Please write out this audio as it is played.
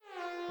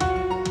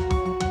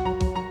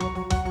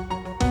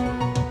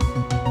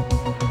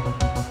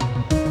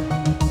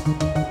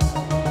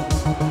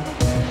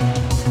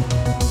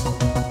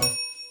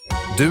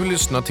Du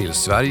lyssnar till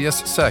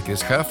Sveriges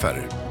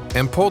säkerhetschefer.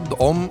 En podd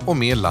om och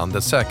med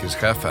landets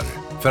säkerhetschefer.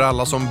 För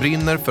alla som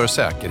brinner för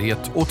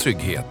säkerhet och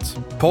trygghet.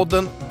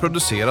 Podden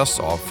produceras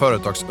av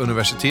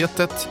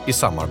Företagsuniversitetet i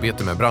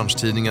samarbete med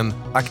branschtidningen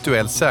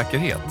Aktuell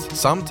Säkerhet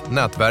samt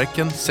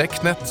nätverken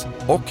Secnet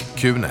och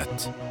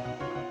Qnet.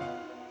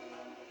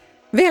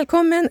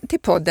 Välkommen till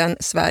podden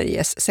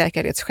Sveriges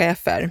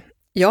säkerhetschefer.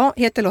 Jag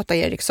heter Lotta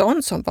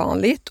Eriksson som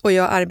vanligt och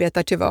jag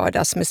arbetar till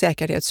vardags med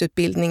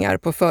säkerhetsutbildningar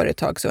på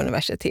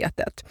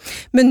Företagsuniversitetet.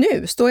 Men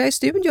nu står jag i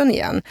studion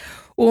igen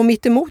och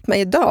mitt emot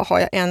mig idag har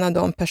jag en av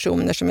de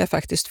personer som jag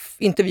faktiskt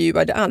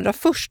intervjuade allra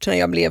först när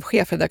jag blev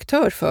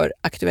chefredaktör för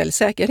Aktuell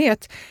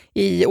Säkerhet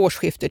i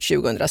årsskiftet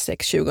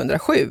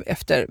 2006-2007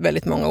 efter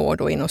väldigt många år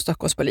då inom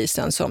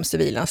Stockholmspolisen som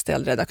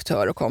civilanställd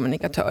redaktör och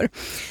kommunikatör.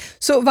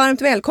 Så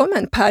varmt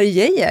välkommen Per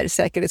Geijer,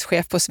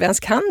 säkerhetschef på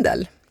Svensk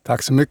Handel.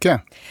 Tack så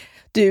mycket.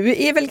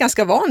 Du är väl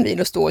ganska van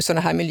vid att stå i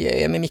sådana här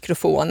miljöer med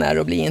mikrofoner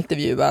och bli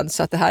intervjuad,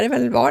 så att det här är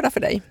väl vardag för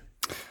dig?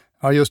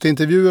 Ja, just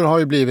intervjuer har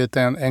ju blivit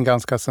en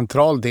ganska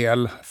central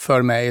del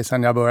för mig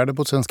sedan jag började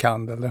på Svensk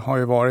Handel. Det har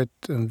ju varit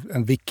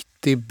en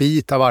viktig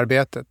bit av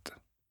arbetet.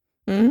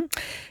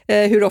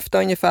 Hur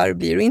ofta ungefär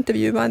blir du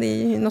intervjuad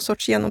i någon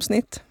sorts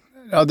genomsnitt?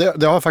 Ja,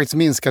 det har faktiskt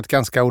minskat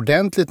ganska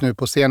ordentligt nu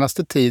på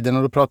senaste tiden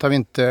och då pratar vi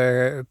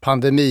inte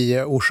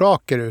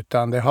pandemiorsaker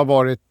utan det har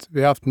varit,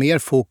 vi har haft mer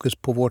fokus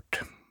på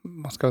vårt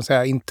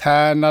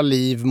interna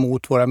liv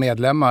mot våra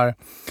medlemmar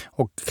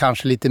och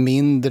kanske lite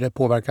mindre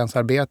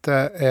påverkansarbete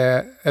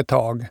ett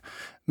tag.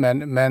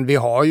 Men vi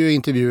har ju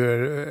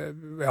intervjuer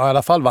i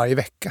alla fall varje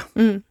vecka.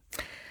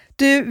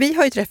 Du, vi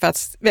har ju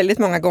träffats väldigt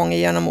många gånger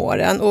genom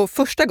åren och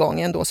första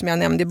gången då som jag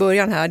nämnde i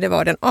början här, det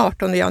var den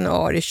 18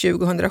 januari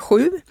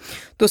 2007.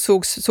 Då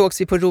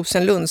sågs vi på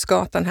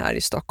Rosenlundsgatan här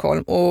i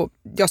Stockholm och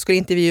jag skulle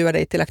intervjua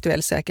dig till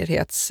Aktuell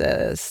Säkerhets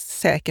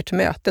säkert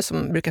möte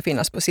som brukar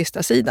finnas på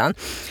sista sidan.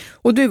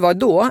 Och du var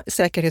då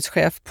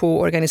säkerhetschef på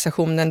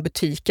organisationen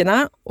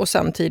Butikerna och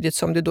samtidigt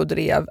som du då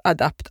drev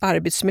Adapt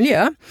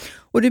arbetsmiljö.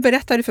 Och du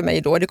berättade för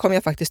mig då, det kommer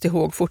jag faktiskt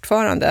ihåg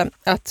fortfarande,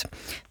 att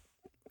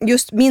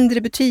just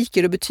mindre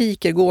butiker och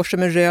butiker går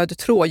som en röd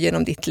tråd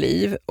genom ditt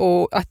liv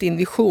och att din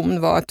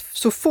vision var att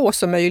så få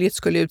som möjligt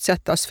skulle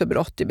utsättas för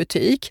brott i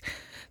butik.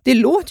 Det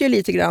låter ju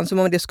lite grann som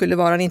om det skulle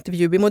vara en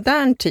intervju i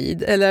modern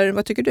tid, eller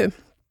vad tycker du?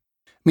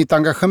 Mitt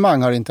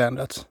engagemang har inte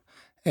ändrats,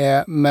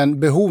 men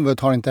behovet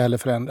har inte heller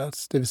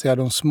förändrats. Det vill säga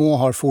de små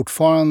har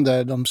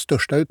fortfarande de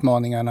största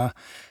utmaningarna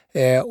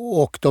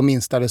och de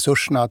minsta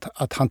resurserna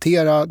att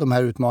hantera de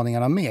här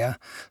utmaningarna med.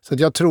 Så att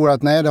jag tror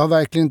att nej, det har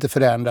verkligen inte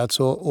förändrats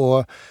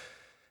och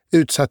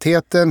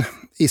utsattheten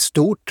i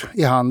stort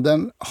i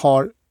handeln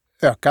har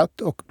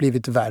ökat och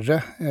blivit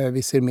värre.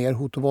 Vi ser mer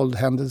hot- och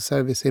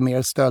våldhändelser, vi ser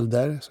mer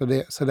stölder.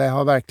 Så det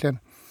har verkligen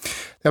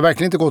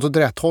inte gått åt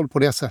rätt håll på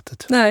det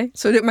sättet. Nej,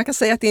 så man kan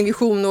säga att din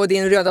vision och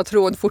din röda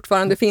tråd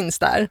fortfarande finns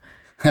där.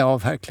 Ja,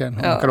 verkligen.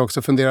 Man kan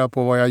också fundera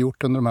på vad jag har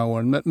gjort under de här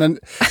åren.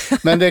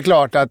 Men det är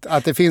klart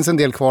att det finns en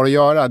del kvar att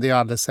göra, det är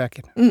alldeles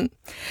säkert.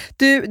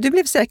 Du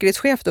blev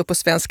säkerhetschef då på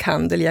Svensk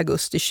Handel i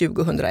augusti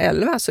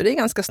 2011, så det är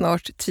ganska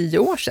snart 10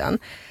 år sedan.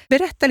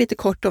 Berätta lite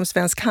kort om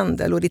Svensk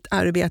Handel och ditt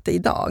arbete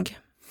idag.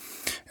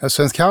 Ja,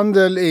 Svensk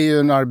Handel är ju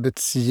en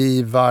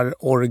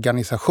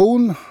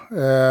arbetsgivarorganisation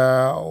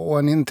och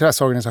en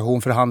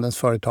intresseorganisation för handelns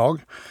företag.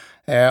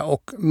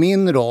 Och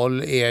min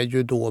roll är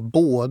ju då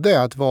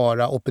både att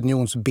vara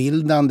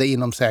opinionsbildande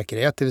inom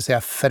säkerhet, det vill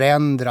säga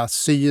förändra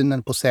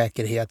synen på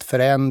säkerhet,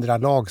 förändra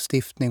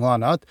lagstiftning och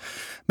annat.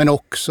 Men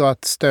också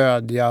att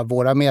stödja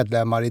våra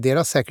medlemmar i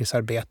deras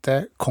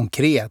säkerhetsarbete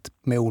konkret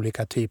med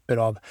olika typer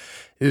av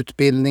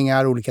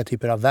utbildningar, olika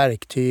typer av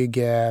verktyg.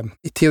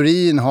 I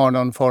teorin har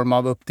någon form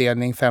av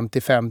uppdelning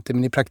 50-50,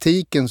 men i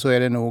praktiken så är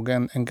det nog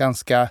en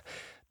ganska...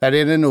 Där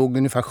är det nog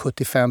ungefär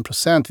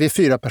 75%. Vi är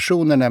 4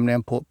 personer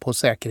nämligen på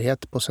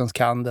säkerhet på Svensk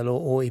Handel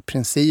och i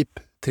princip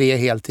 3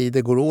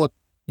 heltider går åt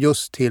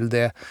just till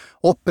det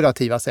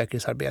operativa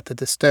säkerhetsarbetet,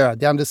 det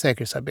stödjande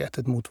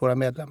säkerhetsarbetet mot våra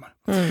medlemmar.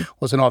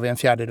 Och sen har vi en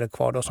 4:e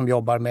kvar då som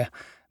jobbar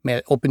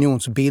med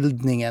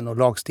opinionsbildningen och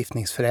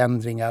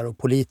lagstiftningsförändringar och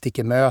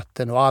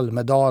politikermöten och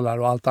Almedalar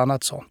och allt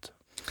annat sånt.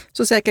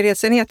 Så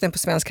säkerhetsenheten på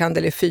Svensk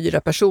Handel är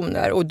 4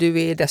 personer och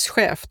du är dess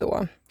chef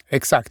då?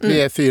 Exakt,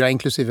 vi är 4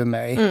 inklusive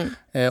mig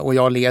och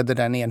jag leder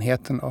den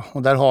enheten.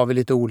 Och där har vi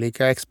lite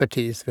olika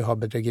expertis. Vi har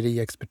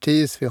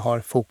bedrägeriexpertis, vi har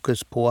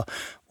fokus på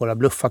våra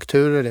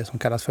blufffakturer, det som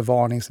kallas för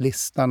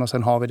varningslistan. Och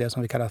sen har vi det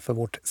som vi kallar för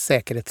vårt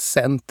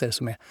säkerhetscenter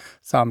som är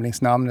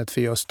samlingsnamnet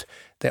för just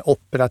det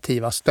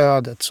operativa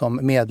stödet som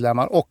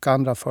medlemmar och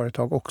andra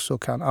företag också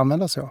kan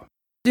använda sig av.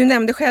 Du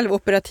nämnde själv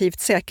operativt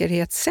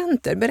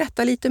säkerhetscenter.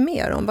 Berätta lite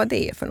mer om vad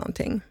det är för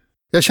någonting.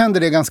 Jag kände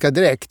det ganska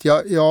direkt.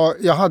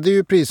 Jag hade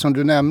ju precis som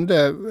du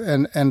nämnde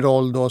en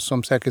roll då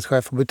som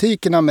säkerhetschef på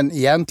butikerna, men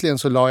egentligen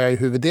så la jag i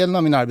huvuddelen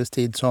av min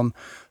arbetstid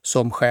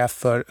som chef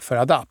för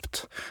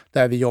Adapt.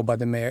 Där vi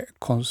jobbade med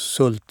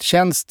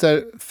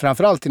konsulttjänster,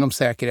 framförallt inom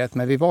säkerhet,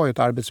 men vi var ju ett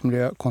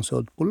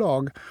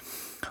arbetsmiljökonsultbolag.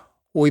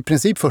 Och i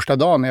princip första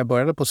dagen när jag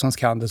började på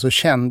Svensk Handel så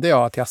kände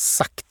jag att jag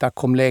sakta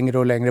kom längre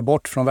och längre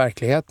bort från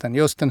verkligheten.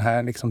 Just den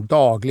här liksom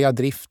dagliga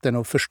driften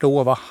och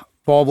förstå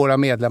vad våra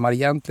medlemmar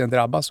egentligen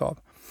drabbas av.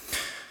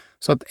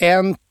 Så att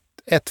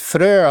ett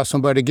frö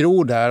som började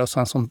gro där och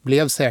sen som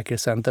blev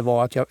Säkerhetscenter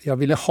var att jag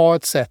ville ha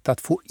ett sätt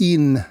att få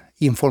in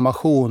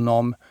information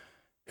om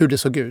hur det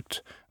såg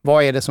ut.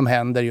 Vad är det som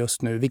händer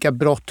just nu? Vilka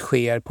brott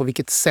sker? På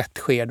vilket sätt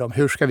sker de?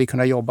 Hur ska vi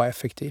kunna jobba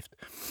effektivt?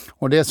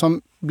 Och det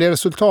som blev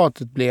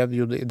resultatet blev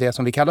ju det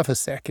som vi kallar för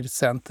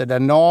Säkerhetscenter. Där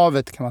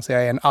navet kan man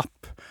säga är en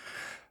app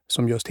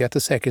som just heter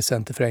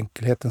Säkerhetscenter för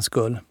enkelhetens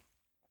skull.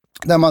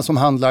 Där man som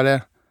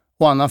handlare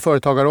och annan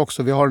företagare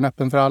också, vi har den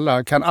öppen för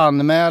alla, kan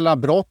anmäla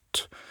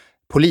brott,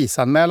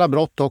 polisanmäla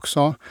brott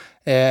också,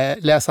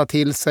 läsa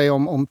till sig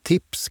om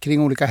tips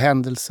kring olika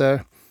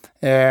händelser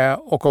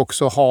och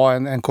också ha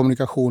en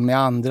kommunikation med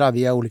andra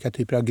via olika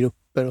typer av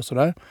grupper och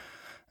sådär.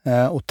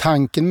 Och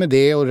tanken med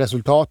det och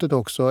resultatet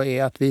också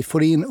är att vi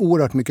får in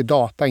oerhört mycket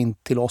data in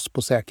till oss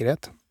på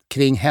säkerhet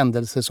kring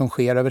händelser som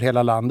sker över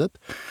hela landet.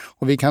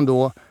 Och vi kan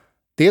då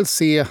dels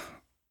se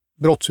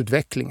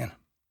brottsutvecklingen,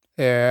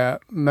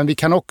 men vi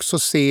kan också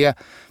se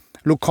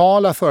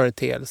lokala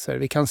företeelser.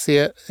 Vi kan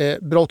se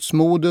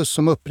brottsmodus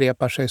som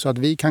upprepar sig så att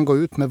vi kan gå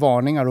ut med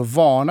varningar och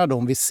varna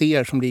dem vi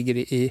ser som ligger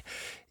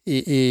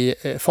i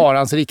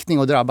farans riktning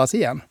och drabbas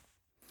igen.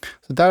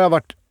 Så det har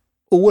varit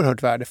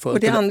oerhört värdefullt. Och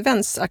det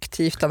används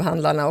aktivt av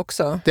handlarna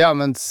också? Det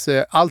används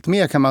allt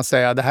mer kan man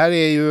säga. Det här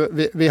är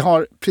ju, vi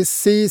har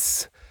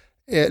precis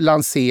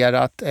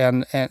lanserat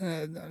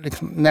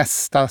liksom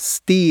nästa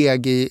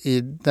steg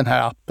i den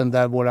här appen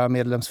där våra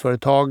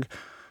medlemsföretag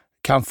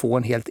kan få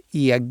en helt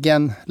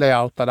egen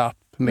layoutad app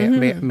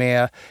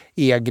med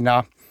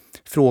egna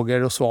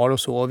frågor och svar och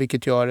så,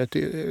 vilket gör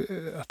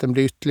att den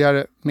blir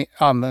ytterligare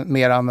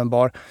mer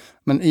användbar.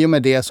 Men i och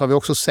med det så har vi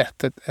också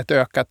sett ett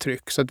ökat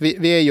tryck. Så att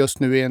vi är just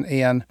nu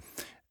i en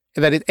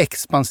väldigt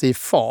expansiv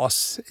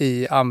fas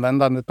i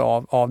användandet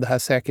av det här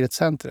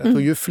säkerhetscentret.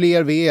 Och ju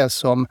fler vi är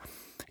som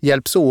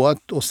hjälps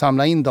åt och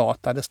samla in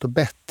data, desto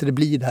bättre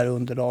blir det här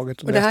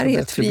underlaget. Och det här är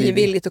helt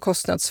frivilligt och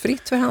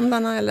kostnadsfritt för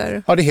handlarna?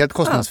 Eller? Ja, det är helt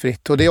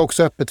kostnadsfritt. Och det är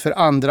också öppet för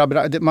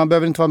andra. Man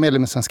behöver inte vara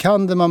medlem i Svensk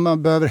Handel, men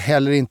man behöver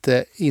heller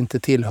inte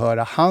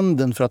tillhöra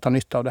handeln för att ha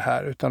nytta av det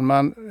här.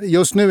 Utan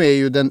just nu är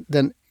ju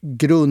den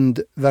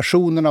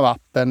grundversionen av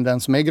appen, den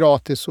som är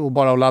gratis och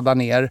bara att ladda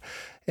ner,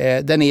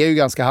 den är ju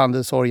ganska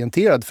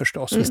handelsorienterad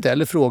förstås. Vi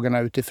ställer frågorna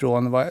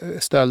utifrån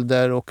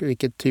stölder och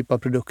vilket typ av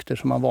produkter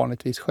som man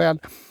vanligtvis stjäl.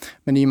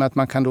 Men i och med att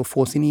man kan då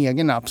få sin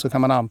egen app så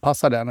kan man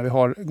anpassa den. Och vi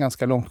har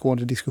ganska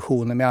långtgående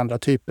diskussioner med andra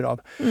typer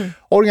av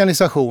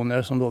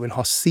organisationer som då vill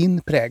ha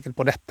sin prägel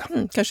på detta.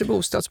 Kanske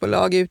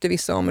bostadsbolag ute i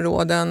vissa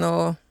områden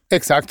och...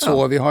 Exakt så.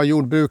 Ja. Vi har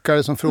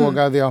jordbrukare som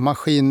frågar, vi har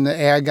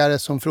maskinägare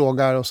som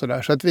frågar och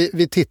sådär. Så att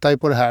vi tittar ju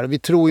på det här. Vi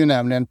tror ju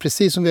nämligen,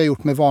 precis som vi har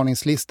gjort med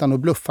varningslistan och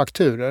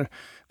blufffakturer,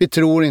 vi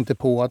tror inte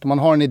på att om man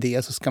har en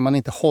idé så ska man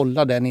inte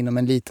hålla den inom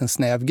en liten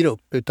snäv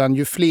grupp. Utan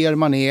ju fler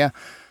man är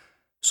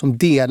som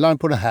delar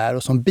på det här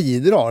och som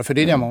bidrar, för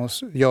det är det man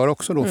gör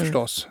också då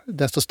förstås,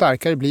 desto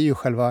starkare blir ju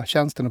själva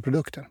tjänsten och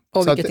produkten.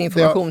 Och vilket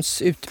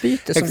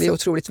informationsutbyte som blir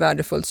otroligt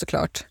värdefullt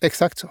såklart.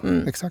 Exakt så,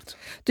 exakt.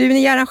 Du,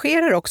 ni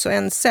arrangerar också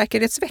en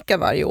säkerhetsvecka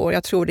varje år.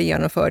 Jag tror det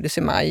genomfördes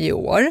i maj i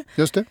år.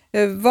 Just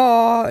det.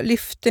 Vad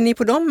lyfter ni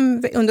på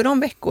under de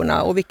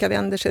veckorna och vilka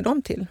vänder sig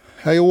de till?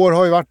 I år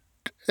har ju varit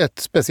ett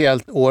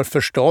speciellt år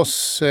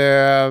förstås.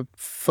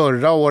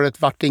 Förra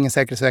året var det ingen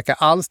säkerhetsvecka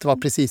alls. Det var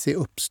precis i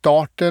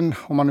uppstarten,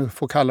 om man nu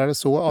får kalla det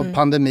så, av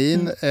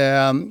pandemin.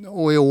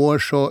 Och i år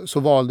så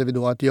valde vi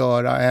då att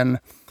göra en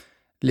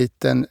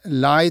liten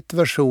light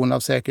version av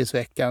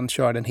säkerhetsveckan.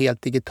 Köra den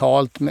helt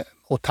digitalt.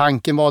 Och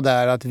tanken var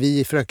där att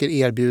vi försöker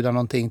erbjuda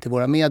någonting till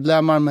våra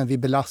medlemmar, men vi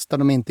belastar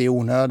dem inte i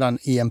onödan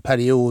i en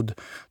period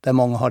där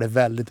många har det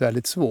väldigt,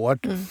 väldigt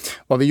svårt.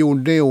 Vad vi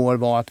gjorde i år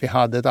var att vi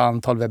hade ett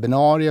antal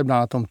webbinarier, bland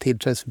annat om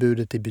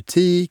tillträdesförbudet i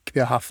butik. Vi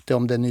har haft det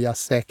om den nya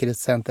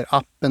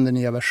säkerhetscenter-appen, den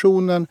nya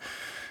versionen.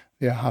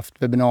 Vi har haft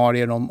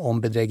webbinarier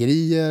om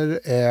bedrägerier.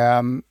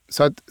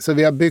 Så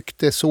vi har byggt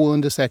det så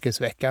under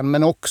säkerhetsveckan,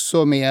 men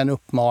också med en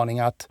uppmaning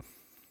att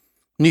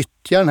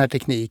nyttja den här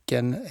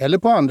tekniken eller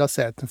på andra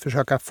sätt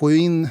försöka få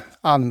in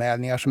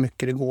anmälningar så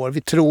mycket det går.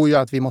 Vi tror ju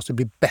att vi måste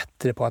bli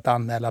bättre på att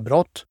anmäla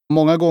brott.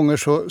 Många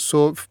gånger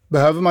så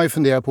behöver man ju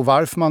fundera på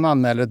varför man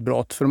anmäler ett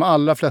brott. För de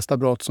allra flesta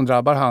brott som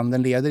drabbar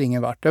handeln leder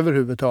ingen vart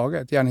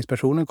överhuvudtaget.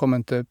 Gärningspersonen kommer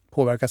inte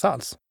påverkas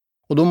alls.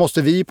 Och då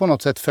måste vi på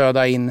något sätt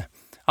föda in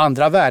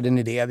andra värden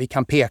i det. Vi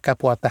kan peka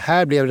på att det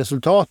här blev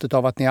resultatet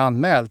av att ni har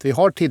anmält. Vi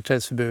har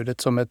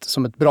tillträdesförbudet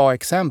som ett bra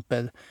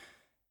exempel.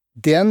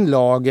 Den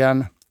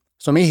lagen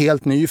som är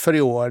helt ny för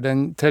i år,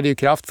 den trädde i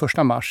kraft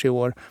 1 mars i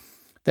år,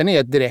 den är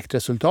ett direkt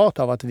resultat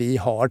av att vi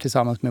har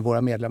tillsammans med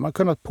våra medlemmar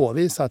kunnat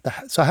påvisa att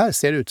så här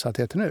ser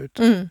utsattheten ut.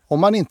 Om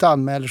man inte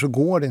anmäler så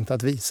går det inte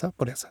att visa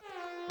på det sättet.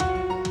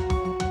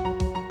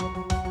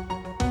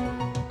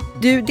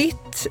 Du,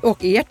 ditt och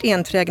ert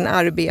enträgna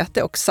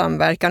arbete och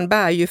samverkan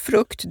bär ju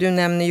frukt. Du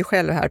nämner ju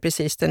själv här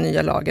precis den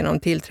nya lagen om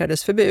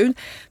tillträdesförbud.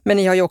 Men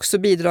ni har ju också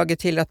bidragit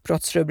till att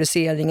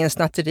brottsrubriceringen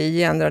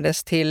snatteri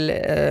ändrades till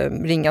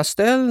ringa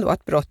stöld och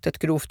att brottet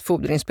grovt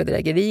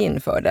fordringsbedrägeri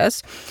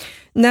infördes.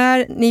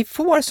 När ni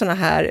får såna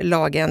här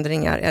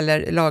lagändringar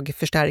eller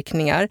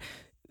lagförstärkningar,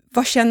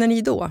 vad känner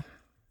ni då?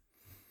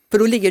 För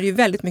då ligger det ju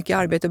väldigt mycket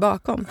arbete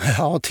bakom.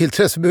 Ja,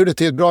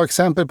 tillträdesförbudet är ett bra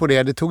exempel på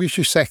det. Det tog ju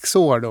 26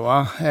 år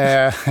då.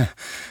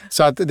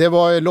 Så att det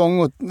var en lång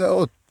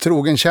och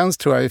trogen tjänst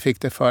tror jag vi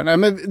fick det för. Nej,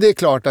 men det är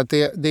klart att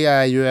det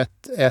är ju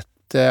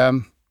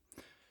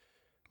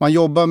man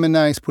jobbar med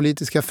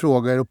näringspolitiska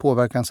frågor och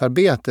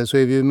påverkansarbete, så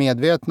är vi ju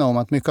medvetna om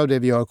att mycket av det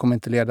vi gör kommer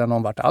inte leda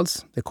någon vart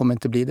alls. Det kommer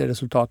inte bli det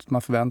resultatet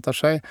man förväntar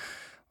sig.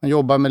 Man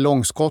jobbar med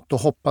långskott och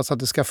hoppas att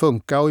det ska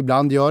funka, och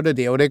ibland gör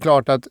det. Och det är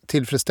klart att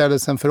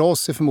tillfredsställelsen för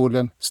oss är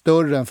förmodligen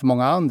större än för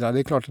många andra. Det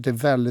är klart att det är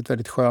väldigt,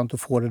 väldigt skönt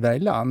att få det där i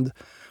land.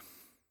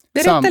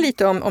 Berätta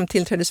lite om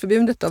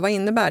tillträdesförbudet då. Vad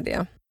innebär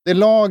det? Det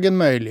lagen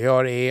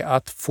möjliggör är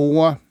att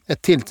få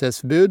ett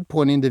tillträdesförbud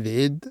på en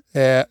individ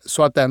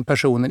så att den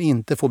personen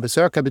inte får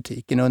besöka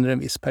butiken under en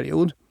viss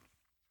period.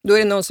 Då är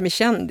det någon som är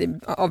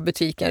känd av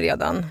butiken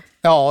redan?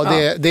 Ja,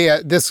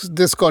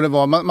 det ska det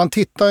vara. Man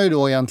tittar ju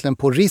då egentligen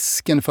på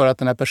risken för att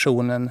den här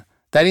personen...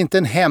 Det är inte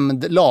en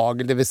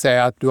hämndlag, det vill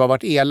säga att du har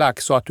varit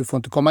elak så att du får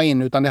inte komma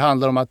in, utan det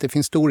handlar om att det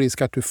finns stor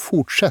risk att du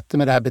fortsätter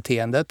med det här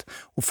beteendet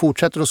och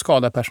fortsätter att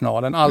skada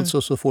personalen.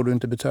 Alltså så får du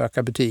inte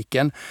besöka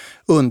butiken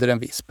under en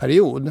viss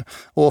period.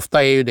 Och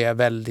ofta är ju det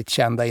väldigt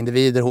kända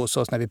individer hos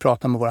oss när vi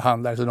pratar med våra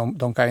handlare, så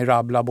de kan ju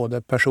rabbla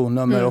både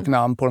personnummer och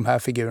namn på de här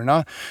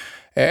figurerna.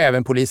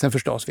 Även polisen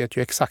förstås vet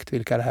ju exakt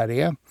vilka det här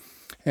är.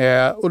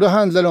 Och då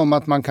handlar det om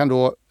att man kan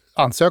då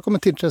ansöka om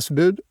ett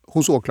tillträdesförbud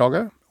hos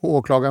åklagare. Och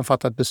åklagaren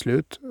fattar ett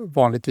beslut,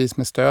 vanligtvis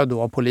med stöd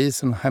då av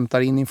polisen,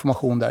 hämtar in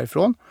information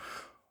därifrån.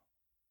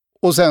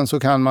 Och sen så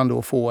kan man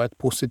då få ett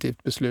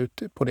positivt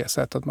beslut på det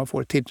sättet att man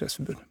får ett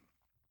tillträdesförbud.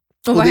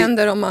 Och vad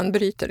händer om man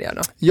bryter det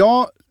då?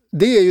 Ja,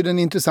 det är ju den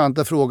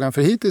intressanta frågan,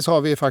 för hittills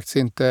har vi faktiskt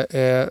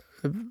inte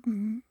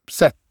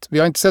vi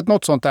har inte sett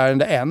något sånt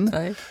ärende än.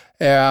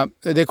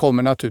 Det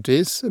kommer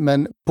naturligtvis,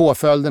 men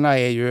påföljderna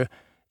är ju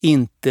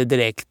inte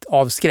direkt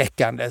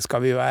avskräckande, ska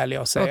vi vara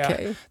ärliga och säga.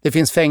 Okay. Det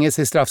finns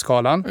fängelse i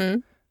straffskalan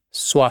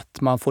så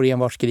att man får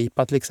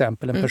envarsgripa till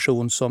exempel en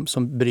person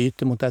som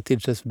bryter mot det här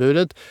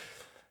tillträdesförbudet.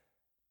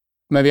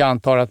 Men vi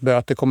antar att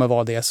böter kommer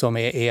vara det som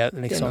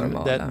är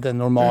liksom det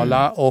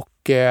normala.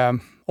 Och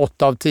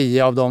 8 av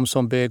 10 av de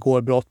som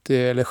begår brott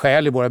eller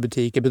skäl i våra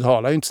butiker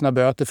betalar ju inte sina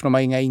böter, för de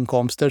har inga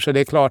inkomster. Så det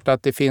är klart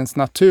att det finns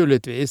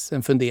naturligtvis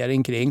en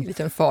fundering kring en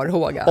liten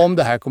farhåga om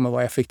det här kommer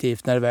vara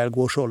effektivt när det väl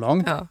går så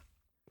långt. Ja.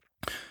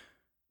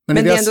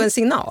 Men det är ändå en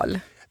signal.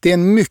 Det är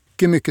en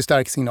mycket, mycket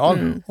stark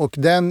signal. Och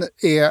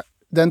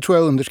den tror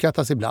jag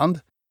underskattas ibland.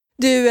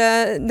 Du,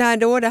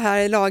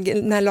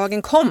 när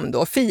lagen kom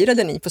då,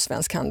 firade ni på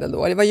Svensk Handel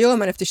då? Eller vad gör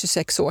man efter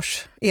 26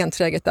 års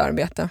enträget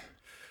arbete?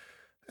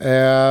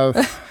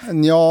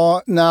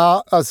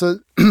 Alltså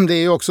det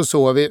är ju också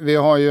så. Vi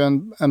har ju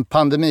en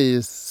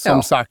pandemi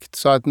som sagt.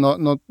 Så att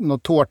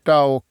något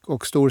tårta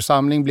och stor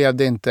samling blev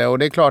det inte. Och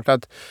det är klart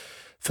att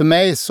för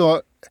mig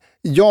så...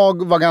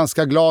 Jag var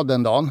ganska glad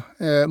den dagen,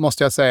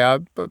 måste jag säga,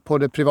 på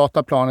det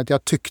privata planet.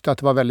 Jag tyckte att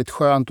det var väldigt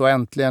skönt att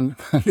äntligen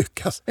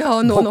lyckas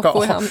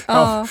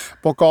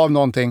bocka av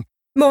någonting.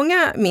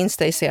 Många minns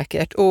dig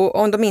säkert, och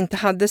om de inte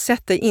hade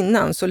sett dig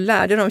innan så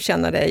lärde de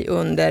känna dig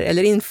under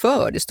eller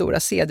inför det stora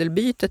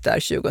sedelbytet där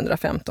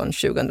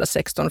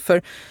 2015-2016.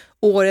 För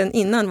åren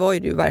innan var ju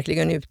du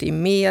verkligen ute i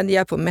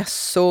media, på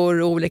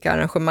mässor, olika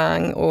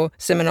arrangemang och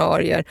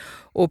seminarier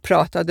och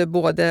pratade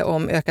både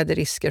om ökade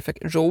risker för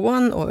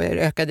rån och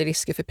ökade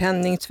risker för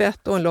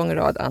penningtvätt och en lång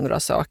rad andra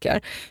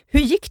saker. Hur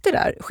gick det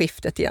där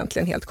skiftet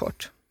egentligen, helt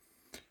kort?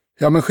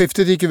 Ja, men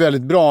skiftet gick ju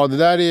väldigt bra. Det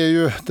där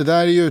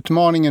är ju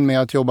utmaningen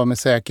med att jobba med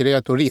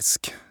säkerhet och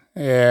risk.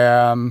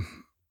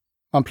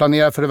 Man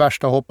planerar för det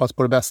värsta och hoppas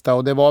på det bästa,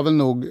 och det var väl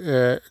nog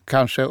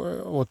kanske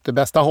åt det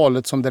bästa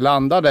hållet som det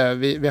landade.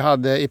 Vi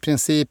hade i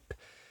princip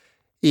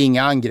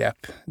inga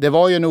angrepp. Det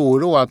var ju en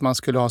oro att man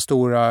skulle ha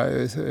stora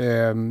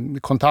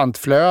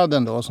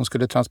kontantflöden då, som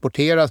skulle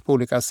transporteras på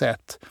olika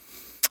sätt.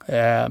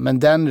 Men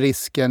den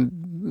risken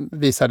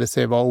visade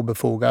sig vara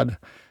obefogad.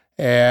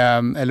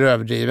 Eller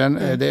överdriven.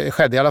 Det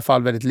skedde i alla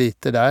fall väldigt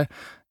lite där.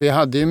 Vi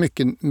hade ju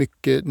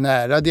mycket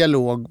nära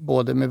dialog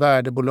både med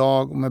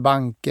värdebolag och med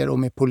banker och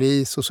med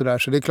polis och sådär.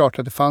 Så det är klart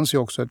att det fanns ju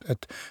också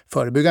ett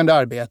förebyggande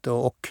arbete,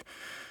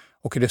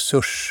 och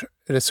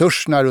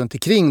resurserna runt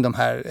omkring de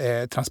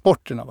här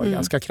transporterna var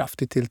ganska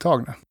kraftigt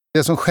tilltagna.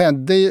 Det som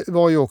skedde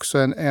var ju också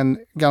en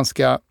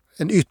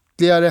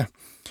ytterligare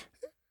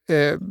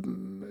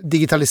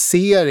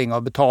digitalisering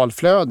av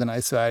betalflödena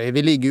i Sverige.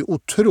 Vi ligger ju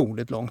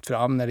otroligt långt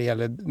fram när det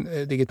gäller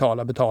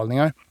digitala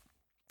betalningar.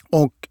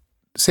 Och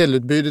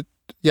sedelutbudet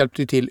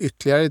hjälpte ju till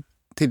ytterligare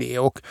till det.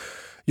 Och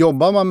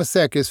jobbar man med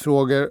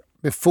säkerhetsfrågor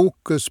med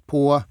fokus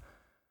på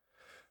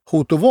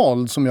hot och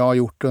våld som jag har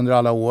gjort under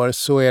alla år,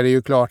 så är det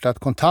ju klart att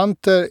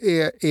kontanter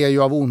är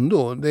ju av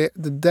ondo. Det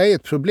är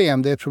ett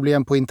problem. Det är ett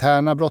problem på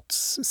interna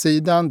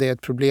brottssidan, det är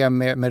ett problem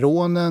med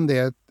rånen, det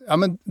är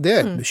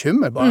ett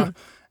bekymmer bara.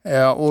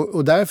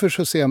 Och därför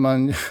så ser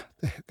man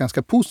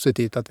ganska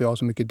positivt att vi har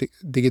så mycket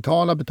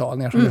digitala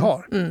betalningar som vi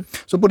har.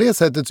 Så på det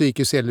sättet så gick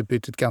ju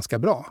sedelbytet ganska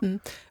bra.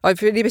 Ja,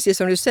 för det är precis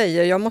som du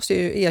säger. Jag måste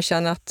ju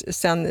erkänna att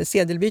sen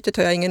sedelbytet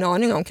har jag ingen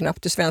aning om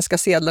knappt hur svenska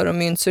sedlar och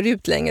mynt ser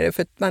ut längre.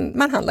 För att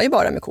man handlar ju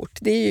bara med kort.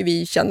 Det är ju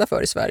vi kända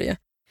för i Sverige.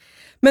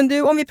 Men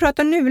du, om vi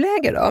pratar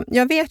nuläge då.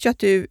 Jag vet ju att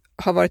du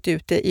har varit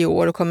ute i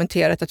år och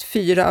kommenterat att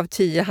 4 av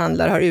 10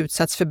 handlare har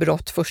utsatts för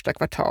brott första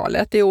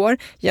kvartalet i år,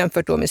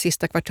 jämfört då med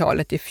sista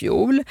kvartalet i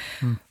fjol.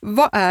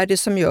 Vad är det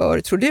som gör,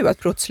 tror du, att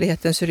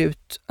brottsligheten ser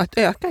ut att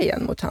öka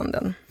igen mot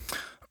handeln?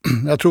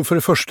 Jag tror för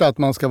det första att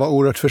man ska vara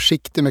oerhört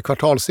försiktig med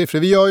kvartalssiffror.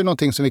 Vi gör ju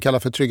någonting som vi kallar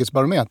för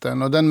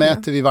trygghetsbarometern och den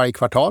mäter vi varje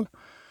kvartal.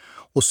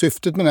 Och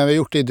syftet med den, vi har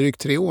gjort det i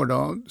drygt 3 år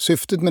då,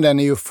 syftet med den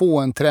är ju att få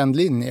en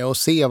trendlinje och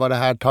se vad det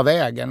här tar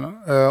vägen.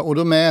 Och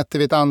då mäter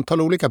vi ett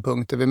antal olika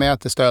punkter. Vi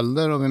mäter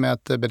stölder och vi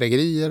mäter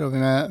bedrägerier och vi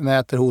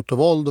mäter hot och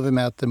våld och vi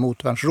mäter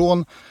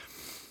motvärnsrån.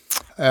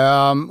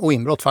 Och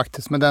inbrott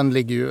faktiskt, men den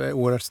ligger ju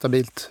oerhört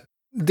stabilt.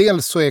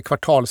 Dels så är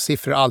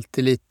kvartalssiffror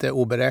alltid lite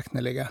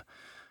oberäkneliga.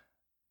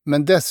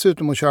 Men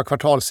dessutom att köra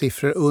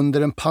kvartalssiffror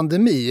under en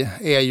pandemi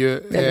är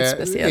ju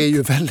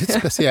väldigt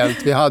speciellt.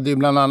 Vi hade ju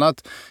bland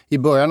annat i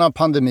början av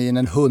pandemin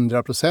en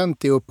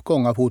 100%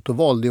 uppgång av hot och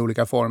våld i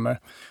olika former.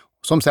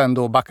 Som sen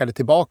då backade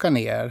tillbaka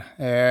ner,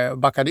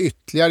 backade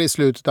ytterligare i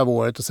slutet av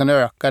året och sen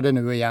ökade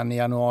nu igen i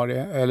januari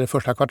eller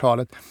första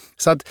kvartalet.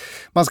 Så att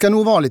man ska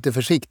nog vara lite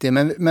försiktig,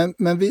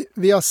 men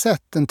vi har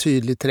sett en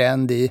tydlig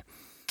trend i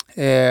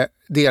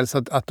dels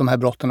att de här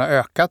brotten har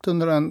ökat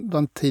under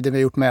den tiden vi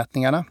har gjort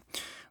mätningarna.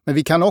 Men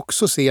vi kan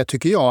också se,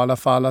 tycker jag i alla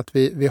fall, att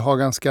vi har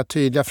ganska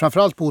tydliga,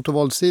 framförallt på hot- och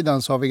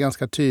våldssidan så har vi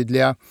ganska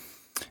tydliga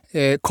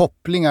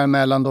kopplingar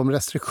mellan de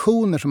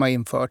restriktioner som har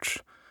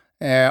införts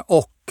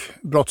och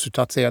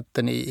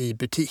brottsutsattheten i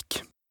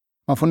butik.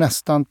 Man får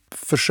nästan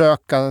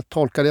försöka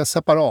tolka det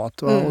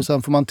separat och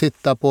sen får man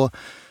titta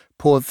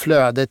på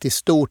flödet i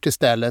stort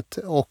istället.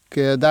 Och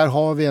där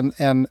har vi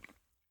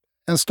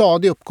en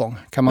stadig uppgång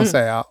kan man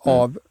säga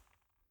av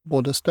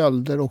både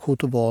stölder och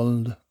hot och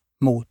våld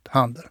mot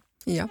handel.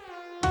 Ja.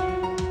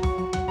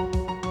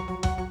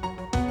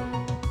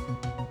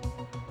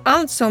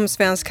 Allt som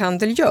Svensk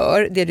Handel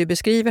gör, det du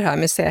beskriver här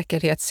med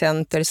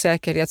säkerhetscenter,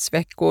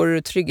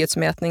 säkerhetsveckor,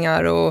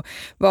 trygghetsmätningar och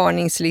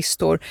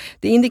varningslistor,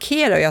 det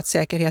indikerar ju att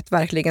säkerhet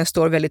verkligen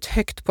står väldigt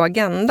högt på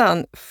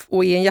agendan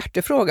och är en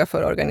hjärtefråga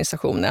för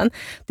organisationen.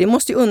 Det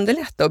måste ju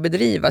underlätta att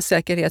bedriva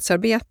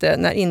säkerhetsarbete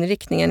när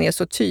inriktningen är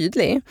så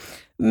tydlig.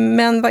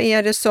 Men vad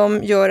är det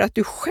som gör att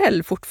du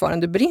själv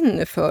fortfarande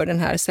brinner för den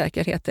här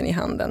säkerheten i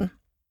handeln?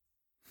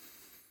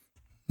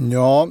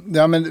 Ja,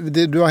 men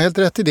du har helt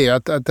rätt i det.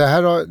 Att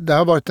det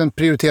har varit en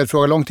prioriterad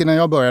fråga långt innan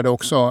jag började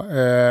också.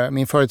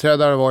 Min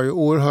företrädare var ju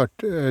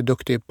oerhört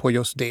duktig på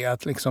just det.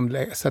 Att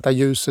liksom sätta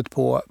ljuset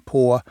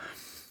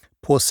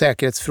på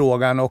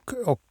säkerhetsfrågan.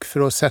 Och för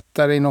att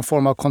sätta det i någon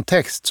form av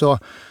kontext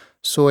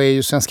så är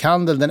ju Svensk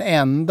Handel den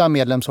enda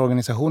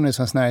medlemsorganisationen i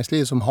Svenskt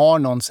Näringsliv som har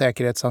någon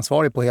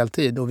säkerhetsansvarig på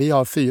heltid. Och vi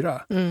har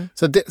 4.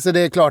 Så det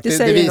är klart,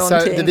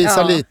 det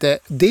visar lite.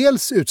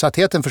 Dels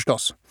utsattheten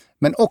förstås.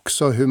 Men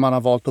också hur man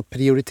har valt att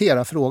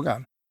prioritera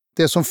frågan.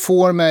 Det som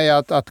får mig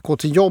att gå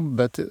till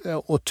jobbet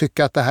och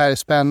tycka att det här är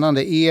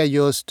spännande är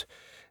just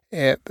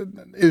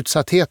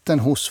utsattheten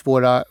hos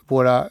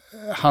våra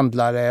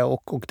handlare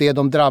och det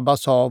de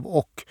drabbas av.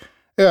 Och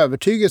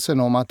övertygelsen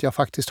om att jag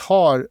faktiskt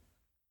har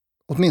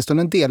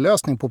åtminstone en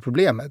dellösning på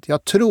problemet.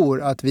 Jag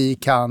tror att vi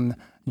kan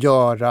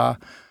göra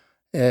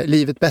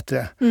livet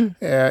bättre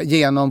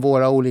genom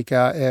våra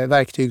olika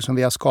verktyg som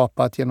vi har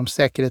skapat, genom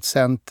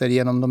säkerhetscenter,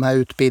 genom de här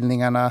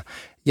utbildningarna,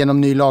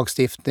 genom ny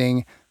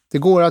lagstiftning. Det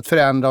går att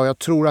förändra och jag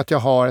tror att jag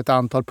har ett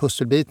antal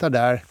pusselbitar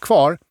där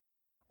kvar.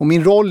 Och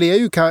min roll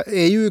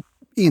är ju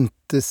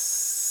inte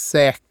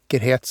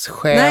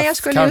säkerhetschef. Nej, jag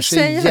skulle ju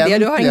säga egentligen. Det.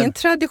 Du har ingen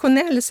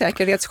traditionell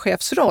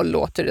säkerhetschefsroll,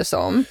 låter det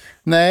som.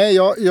 Nej,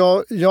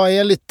 jag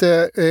är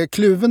lite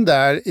kluven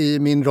där i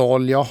min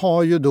roll. Jag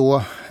har ju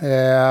då...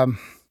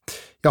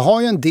 Jag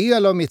har ju en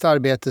del av mitt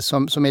arbete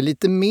som är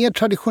lite mer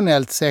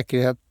traditionellt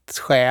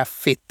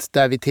säkerhetschefigt,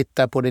 där vi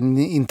tittar på den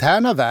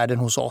interna världen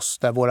hos oss,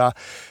 där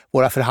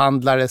våra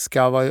förhandlare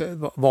ska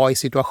vara i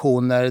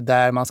situationer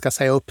där man ska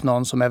säga upp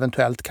någon som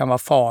eventuellt kan vara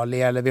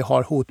farlig, eller vi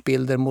har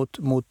hotbilder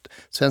mot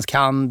Svensk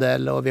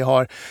Handel och vi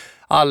har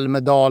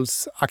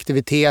Almedals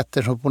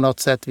aktiviteter som på något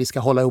sätt vi ska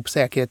hålla ihop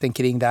säkerheten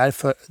kring där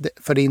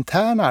för det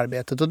interna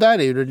arbetet. Och där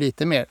är ju det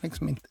lite mer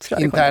liksom,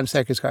 intern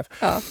säkerhetschef.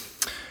 Ja.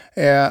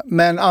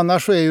 Men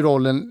annars så är ju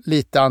rollen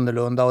lite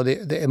annorlunda och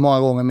det är många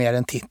gånger mer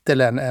en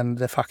titel än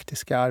det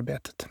faktiska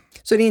arbetet.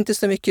 Så det är inte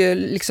så mycket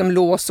liksom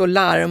lås och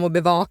larm och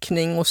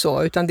bevakning och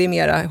så, utan det är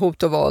mera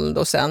hot och våld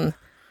och sen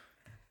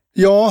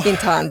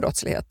intern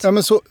brottslighet? Ja,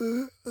 men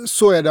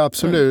så är det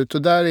absolut.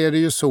 Och där är det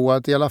ju så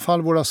att i alla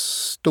fall våra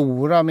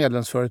stora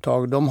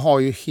medlemsföretag, de har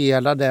ju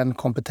hela den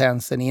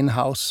kompetensen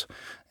in-house.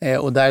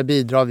 Och där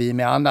bidrar vi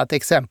med annat,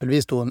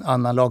 exempelvis då en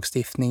annan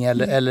lagstiftning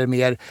eller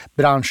mer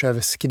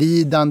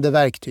branschöverskridande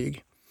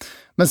verktyg.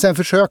 Men sen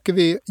försöker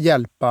vi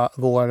hjälpa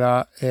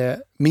våra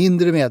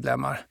mindre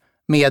medlemmar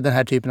med den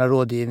här typen av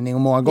rådgivning.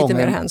 Och många gånger,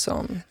 lite mer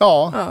hands-on.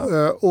 Ja,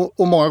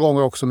 och många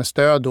gånger också med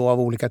stöd då av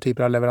olika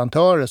typer av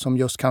leverantörer som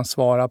just kan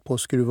svara på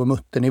skruv- och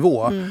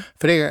mutternivå.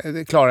 För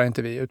det klarar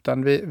inte vi,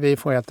 utan vi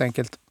får helt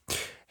enkelt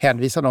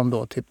hänvisa dem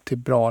då till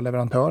bra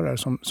leverantörer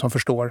som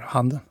förstår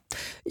handeln.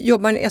 Ni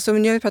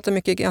har ju pratat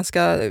mycket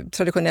ganska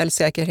traditionell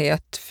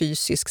säkerhet,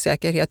 fysisk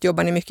säkerhet.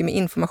 Jobbar ni mycket med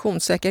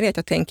informationssäkerhet?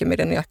 Jag tänker med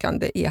den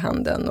ökande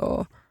e-handeln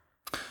och...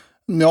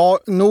 Ja,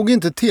 nog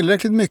inte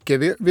tillräckligt mycket.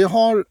 Vi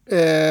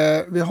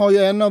har ju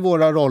en av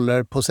våra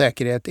roller på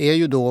säkerhet är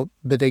ju då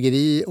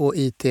bedrägeri och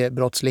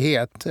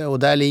IT-brottslighet. Och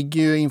där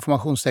ligger ju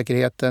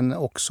informationssäkerheten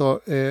också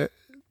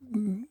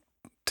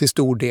till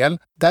stor del.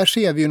 Där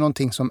ser vi ju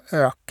någonting som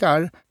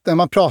ökar. När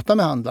man pratar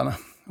med handlarna,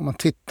 om man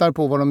tittar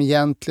på vad de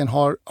egentligen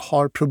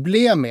har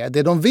problem med,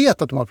 det de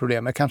vet att de har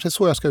problem med, kanske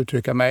så jag ska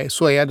uttrycka mig,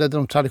 så är det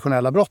de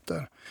traditionella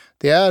brotten.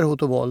 Det är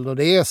hot och våld och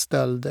det är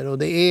stölder och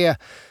det är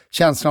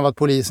känslan av att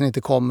polisen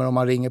inte kommer om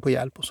man ringer på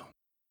hjälp och så.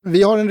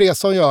 Vi har en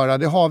resa att göra,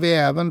 det har vi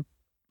även,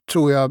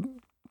 tror jag,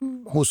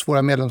 hos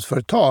våra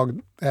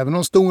medlemsföretag. Även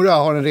de stora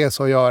har en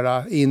resa att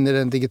göra in i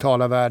den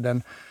digitala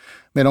världen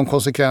med de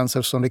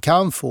konsekvenser som det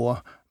kan få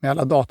med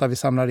alla data vi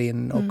samlar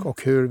in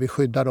och hur vi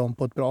skyddar dem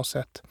på ett bra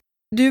sätt.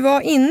 Du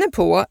var inne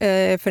på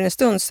för en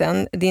stund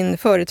sedan din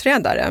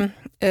företrädare,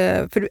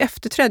 för du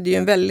efterträdde ju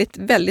en väldigt,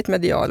 väldigt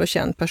medial och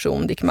känd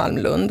person, Dick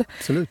Malmlund.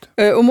 Absolut.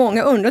 Och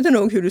många undrade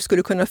nog hur du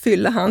skulle kunna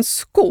fylla hans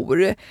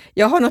skor.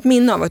 Jag har något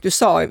minne av att du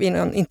sa i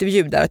en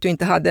intervju där att du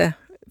inte hade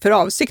för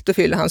avsikt att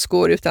fylla hans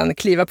skor utan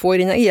kliva på i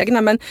dina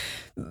egna. Men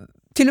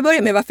till att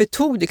börja med, varför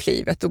tog du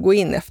klivet och gå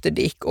in efter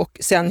Dick? Och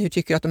sen, hur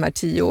tycker du att de här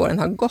 10 åren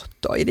har gått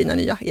då i dina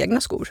nya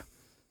egna skor?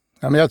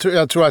 Ja, men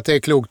jag tror att det är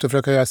klokt att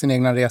försöka göra sin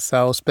egna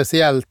resa och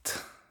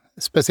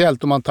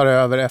speciellt om man tar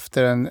över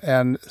efter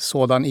en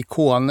sådan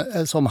ikon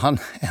som han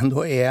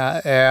ändå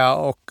är.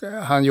 Och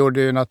han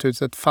gjorde ju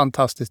naturligtvis ett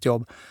fantastiskt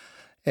jobb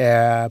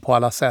på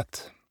alla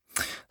sätt.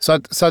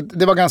 Så att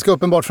det var ganska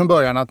uppenbart från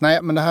början att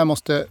nej, men det här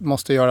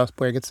måste göras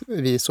på eget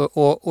vis.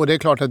 Och det är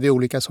klart att vi är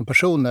olika som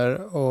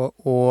personer.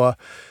 Och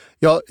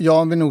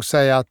jag vill nog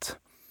säga att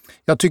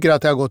jag tycker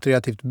att det har gått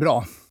relativt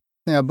bra.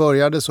 När jag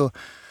började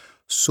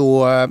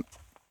så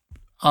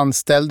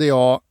anställde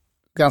jag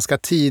ganska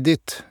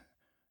tidigt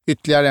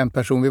ytterligare en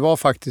person.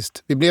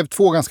 Vi blev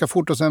 2 ganska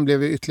fort och sen blev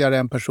vi ytterligare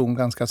en person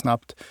ganska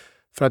snabbt.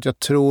 För att jag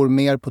tror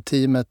mer på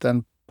teamet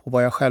än på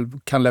vad jag själv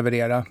kan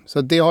leverera.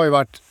 Så det har ju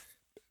varit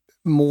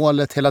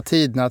målet hela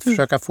tiden, att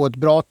försöka få ett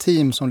bra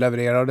team som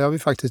levererar. Och det har vi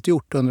faktiskt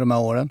gjort under de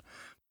här åren.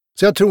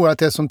 Så jag tror att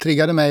det som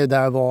triggade mig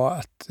där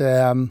var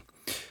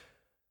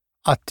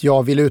att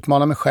jag ville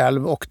utmana mig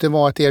själv, och det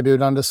var ett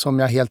erbjudande som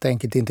jag helt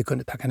enkelt inte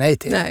kunde tacka nej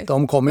till. Nej,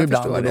 de kommer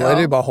ibland och då är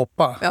det bara att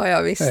hoppa.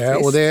 Ja, visst.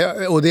 Och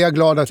det är jag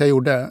glad att jag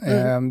gjorde.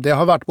 Det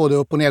har varit både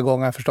upp- och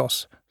nedgångar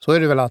förstås. Så är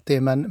det väl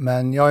alltid,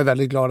 men jag är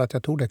väldigt glad att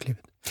jag tog det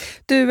klivet.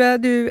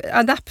 Du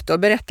Adapt då,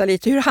 berätta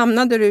lite. Hur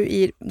hamnade du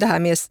i det här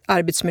med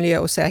arbetsmiljö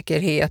och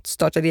säkerhet,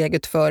 startade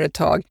eget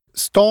företag?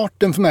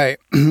 Starten för mig,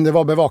 det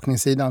var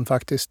bevakningssidan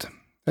faktiskt.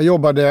 Jag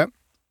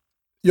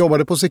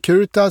jobbade på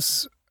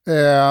Securitas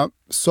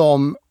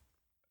som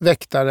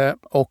väktare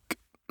och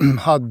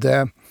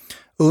hade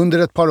under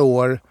ett par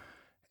år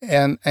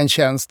en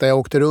tjänst där jag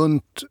åkte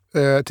runt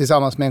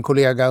tillsammans med en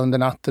kollega under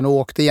natten och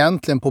åkte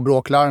egentligen på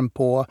bråklarm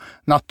på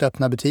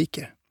nattöppna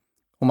butiker.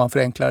 Om man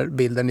förenklar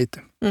bilden lite.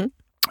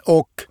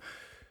 Och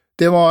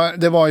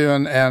det var ju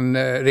en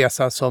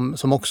resa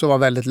som också var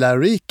väldigt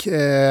lärorik.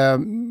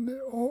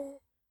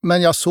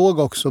 Men jag såg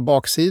också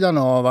baksidan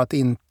av att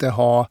inte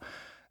ha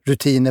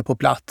rutiner på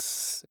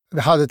plats.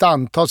 Vi hade ett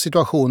antal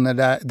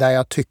situationer där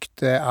jag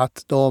tyckte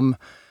att de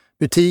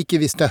butiker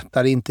vi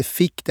stöttade inte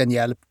fick den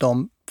hjälp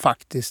de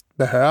faktiskt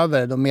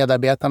behöver. De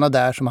medarbetarna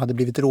där som hade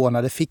blivit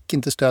rånade fick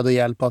inte stöd och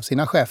hjälp av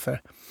sina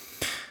chefer.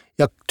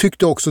 Jag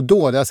tyckte också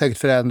då, det har säkert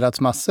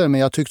förändrats massor,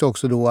 men jag tyckte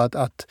också då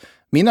att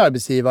min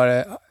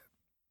arbetsgivare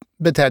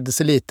betedde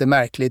sig lite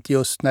märkligt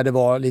just när det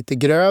var lite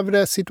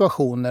grövre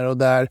situationer och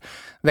där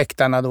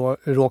väktarna då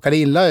råkade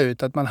illa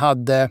ut. Att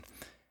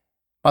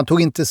man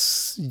tog inte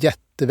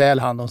jätteväl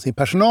hand om sin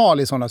personal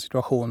i sådana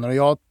situationer, och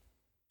jag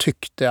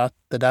tyckte att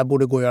det där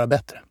borde gå att göra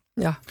bättre.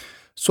 Ja.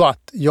 Så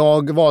att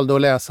jag valde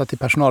att läsa till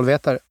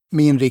personalvetare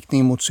med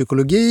inriktning mot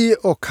psykologi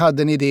och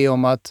hade en idé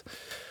om att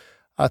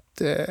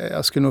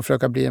jag skulle nog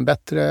försöka bli en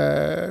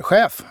bättre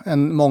chef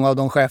än många av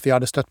de chefer jag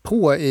hade stött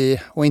på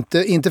och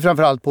inte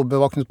framförallt på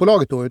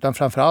bevakningsbolaget då, utan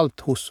framförallt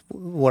hos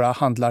våra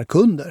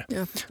handlarkunder.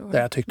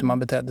 Där jag tyckte man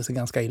betedde sig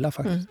ganska illa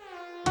faktiskt.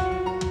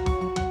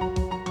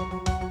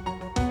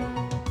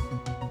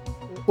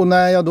 Och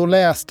när jag då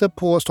läste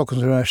på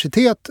Stockholms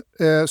universitet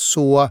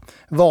så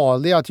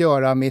valde jag att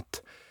göra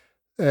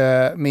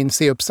min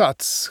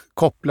C-uppsats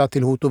kopplat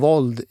till hot och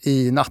våld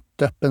i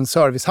nattöppen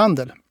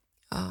servicehandel.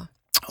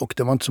 Och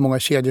det var inte så många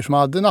kedjor som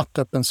hade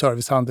nattöppen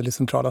servicehandel i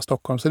centrala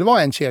Stockholm. Så det var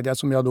en kedja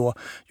som jag då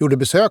gjorde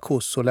besök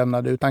hos och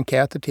lämnade ut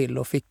enkäter till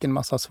och fick en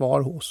massa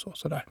svar hos och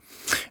sådär.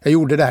 Jag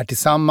gjorde det här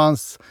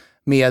tillsammans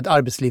med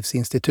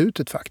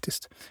Arbetslivsinstitutet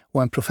faktiskt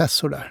och en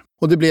professor där.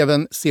 Och det blev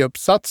en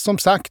C-uppsats som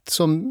sagt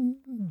som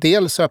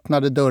dels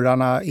öppnade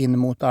dörrarna in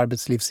mot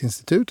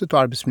Arbetslivsinstitutet och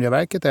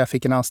Arbetsmiljöverket där jag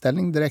fick en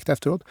anställning direkt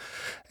efteråt.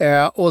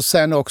 Och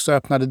sen också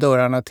öppnade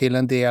dörrarna till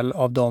en del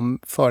av de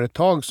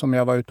företag som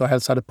jag var ute och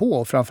hälsade på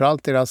och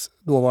framförallt deras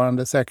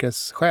dåvarande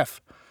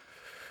säkerhetschef.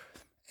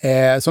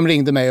 Som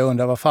ringde mig och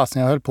undrade vad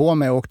fasen jag höll på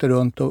med och åkte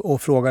runt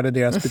och frågade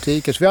deras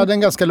butiker. Så vi hade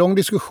en ganska lång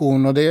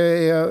diskussion och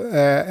det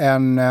är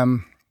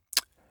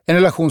en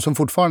relation som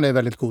fortfarande är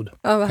väldigt god.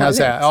 Ja, vad kan jag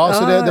säga. Ja,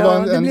 så det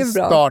var en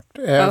start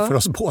för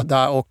oss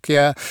båda.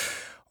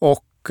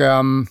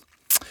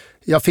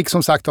 Jag fick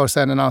som sagt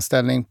sen en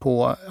anställning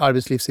på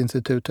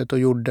Arbetslivsinstitutet och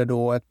gjorde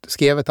då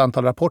skrev ett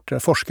antal rapporter,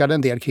 forskade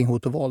en del kring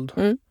hot och våld.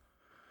 Mm.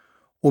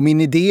 Och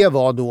min idé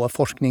var då,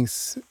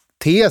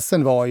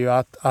 forskningstesen var ju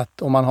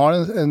att om man har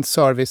en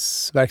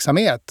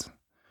serviceverksamhet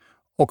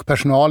och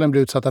personalen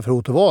blir utsatta för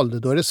hot och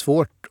våld, då är det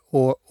svårt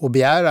att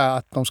begära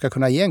att de ska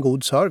kunna ge en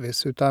god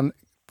service. Utan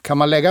kan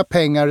man lägga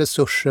pengar och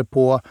resurser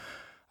på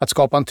att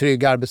skapa en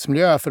trygg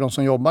arbetsmiljö för de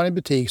som jobbar i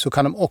butik så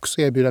kan de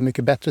också erbjuda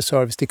mycket bättre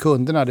service till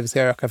kunderna, det vill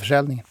säga öka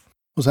försäljningen.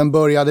 Och sen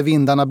började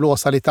vindarna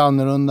blåsa lite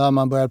annorlunda.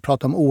 Man började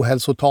prata om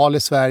ohälsotal i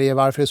Sverige,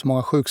 varför det är så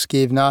många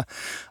sjukskrivna.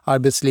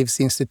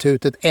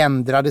 Arbetslivsinstitutet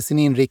ändrade sin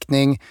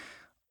inriktning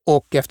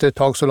och efter ett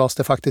tag så lades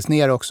det faktiskt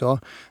ner också.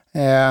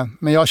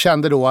 Men jag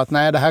kände då att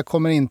nej, det här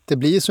kommer inte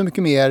bli så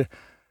mycket mer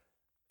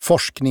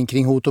forskning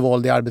kring hot och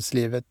våld i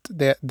arbetslivet.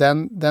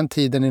 Den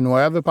tiden är nog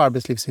över på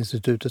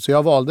Arbetslivsinstitutet. Så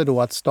jag valde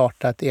då att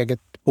starta ett eget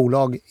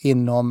bolag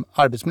inom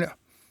arbetsmiljö.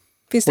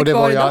 Finns det och det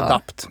kvar var ju idag?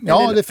 Adapt.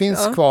 Ja, det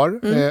finns kvar,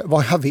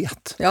 vad jag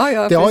vet.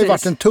 Ja, det har ju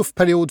varit en tuff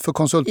period för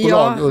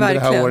konsultbolag under det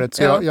här året.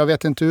 Så jag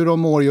vet inte hur de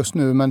mår just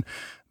nu,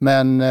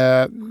 men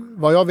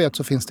vad jag vet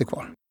så finns det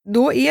kvar.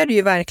 Då är det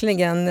ju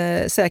verkligen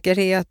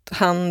säkerhet,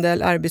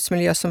 handel,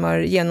 arbetsmiljö som har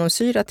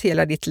genomsyrat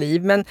hela ditt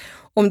liv. Men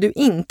om du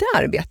inte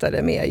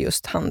arbetade med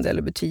just handel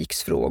och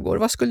butiksfrågor,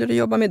 vad skulle du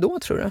jobba med då,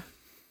 tror du?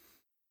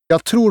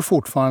 Jag tror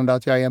fortfarande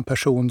att jag är en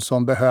person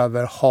som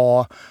behöver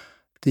ha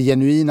det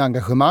genuina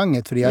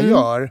engagemanget för det jag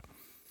gör.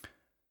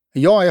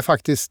 Jag är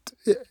faktiskt...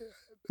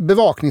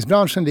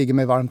 Bevakningsbranschen ligger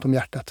mig varmt om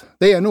hjärtat.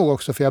 Det är nog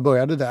också för jag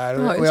började där.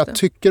 Ja, och jag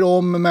tycker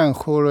om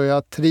människor och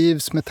jag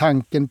trivs med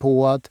tanken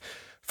på att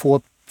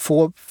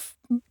få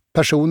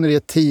personer i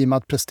ett team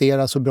att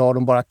prestera så bra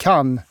de bara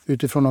kan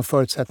utifrån de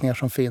förutsättningar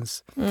som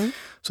finns.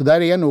 Så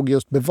där är nog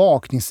just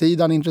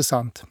bevakningssidan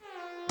intressant.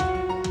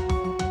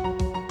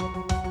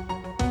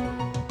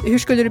 Hur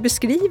skulle du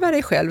beskriva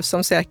dig själv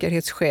som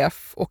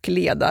säkerhetschef och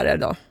ledare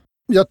då?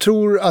 Jag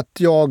tror att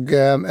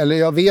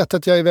jag vet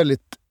att jag är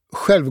väldigt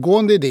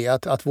självgående i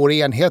det, att vår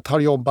enhet har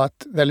jobbat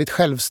väldigt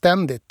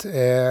självständigt.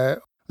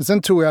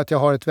 Sen tror jag att jag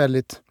har ett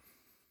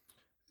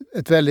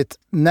väldigt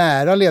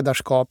nära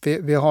ledarskap.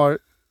 Vi har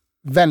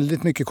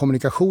väldigt mycket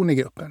kommunikation i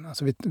gruppen.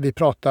 Alltså vi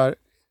pratar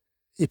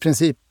i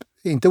princip,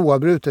 inte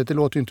oavbrutet, det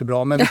låter ju inte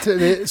bra, men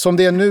som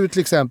det är nu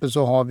till exempel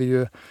så har vi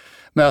ju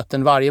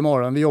möten varje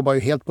morgon. Vi jobbar ju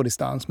helt på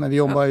distans, men vi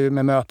jobbar ju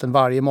med möten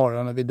varje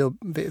morgon. Och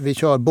vi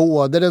kör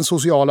både den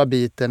sociala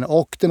biten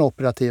och den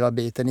operativa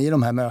biten i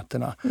de här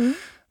mötena.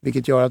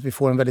 Vilket gör att vi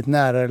får en väldigt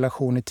nära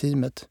relation i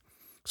teamet.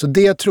 Så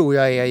det tror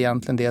jag är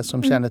egentligen det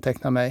som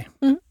kännetecknar mig.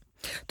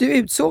 Du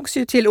utsågs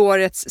ju till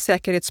årets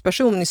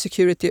säkerhetsperson i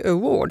Security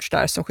Awards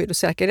där som Skydd och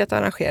säkerhet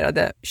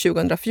arrangerade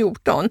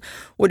 2014.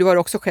 Och du har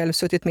också själv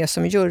suttit med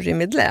som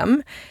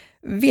jurymedlem.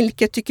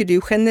 Vilket tycker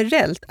du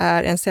generellt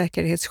är en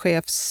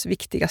säkerhetschefs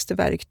viktigaste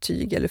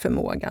verktyg eller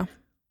förmåga?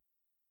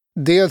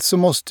 Dels så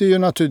måste ju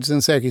naturligtvis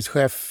en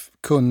säkerhetschef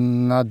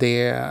kunna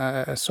det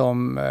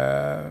som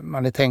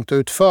man är tänkt att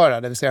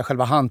utföra. Det vill säga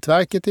själva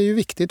hantverket är ju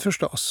viktigt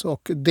förstås.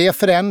 Och det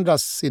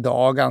förändras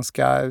idag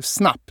ganska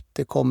snabbt.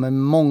 Det kommer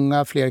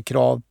många fler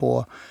krav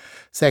på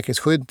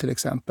säkerhetsskydd till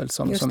exempel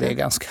som vi är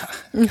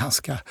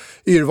ganska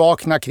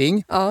yrvakna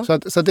kring. Ja.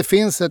 Så att det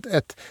finns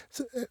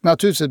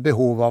naturligtvis ett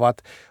behov av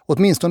att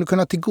åtminstone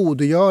kunna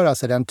tillgodogöra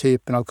sig den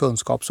typen av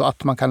kunskap så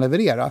att man kan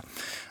leverera.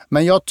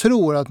 Men jag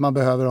tror att man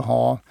behöver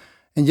ha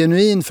en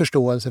genuin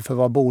förståelse för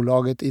vad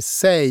bolaget i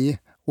sig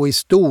och i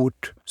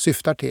stort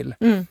syftar till.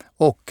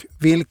 Och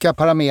vilka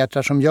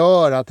parametrar som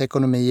gör att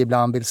ekonomi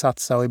ibland vill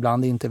satsa och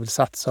ibland inte vill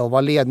satsa och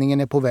vad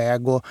ledningen är på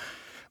väg. Och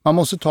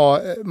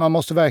man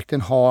måste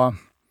verkligen ha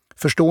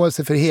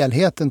förståelse för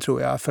helheten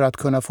tror jag för att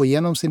kunna få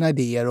igenom sina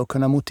idéer och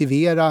kunna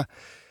motivera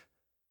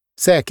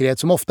säkerhet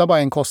som ofta bara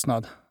är en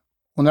kostnad.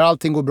 Och när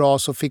allting går bra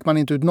så fick man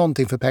inte ut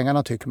någonting för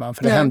pengarna tycker man,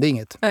 för det hände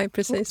inget. Nej,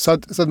 precis. Så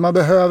att man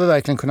behöver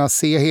verkligen kunna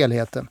se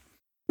helheten.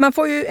 Man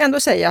får ju ändå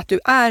säga att du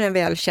är en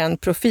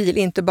välkänd profil,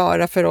 inte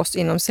bara för oss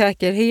inom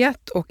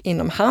säkerhet och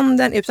inom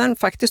handeln, utan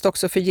faktiskt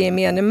också för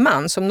gemene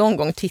man som någon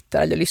gång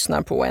tittar eller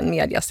lyssnar på en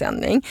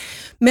mediasändning.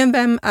 Men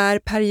vem är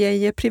Per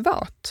Geijer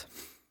privat?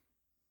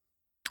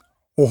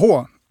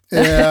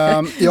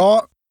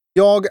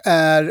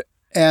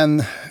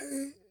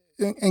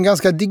 en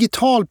ganska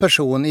digital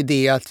person i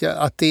det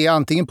att det är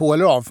antingen på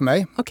eller av för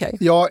mig. Okay.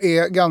 Jag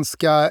är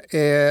ganska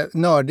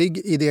nördig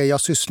i det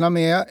jag sysslar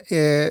med.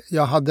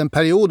 Jag hade en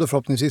period, och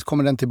förhoppningsvis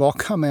kommer den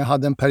tillbaka, men jag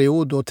hade en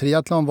period då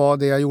triathlon var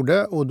det jag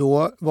gjorde, och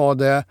då var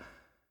det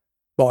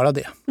bara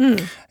det.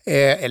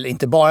 Eller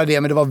inte bara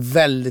det, men det var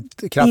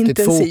väldigt kraftigt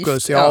intensivt,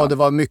 fokus. Ja, det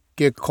var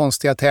mycket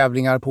konstiga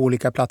tävlingar på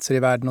olika platser i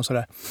världen och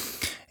sådär.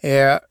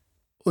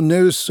 Och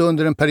nu så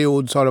under en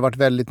period så har det varit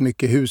väldigt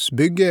mycket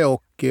husbygge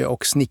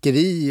och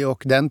snickeri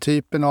och den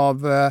typen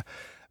av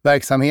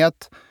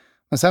verksamhet.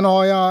 Men sen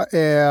har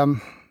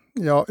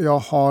jag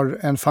har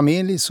en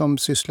familj som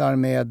sysslar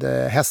med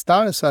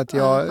hästar, så att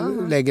jag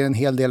lägger en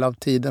hel del av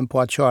tiden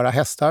på att köra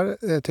hästar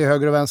till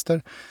höger och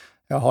vänster.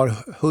 Jag har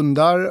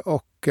hundar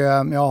och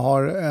jag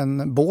har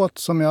en båt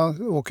som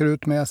jag åker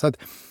ut med. Så att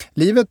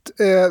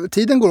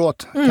tiden går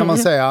åt kan man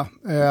säga.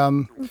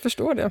 Jag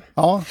förstår det.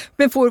 Ja.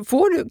 Men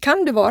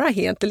kan du vara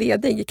helt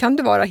ledig? Kan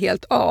du vara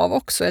helt av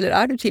också? Eller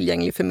är du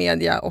tillgänglig för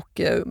media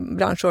och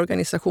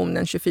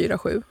branschorganisationen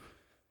 24/7?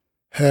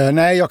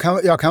 Nej,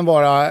 jag kan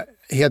vara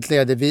helt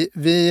ledig.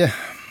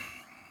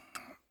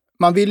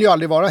 Man vill ju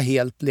aldrig vara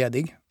helt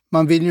ledig.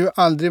 Man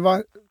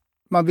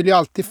vill ju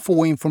alltid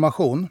få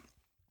information.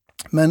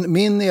 Men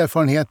min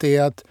erfarenhet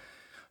är att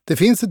det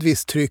finns ett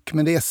visst tryck,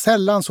 men det är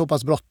sällan så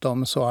pass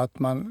bråttom så att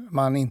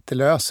man inte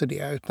löser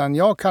det. Utan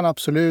jag kan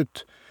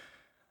absolut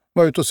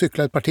vara ute och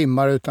cykla ett par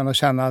timmar utan att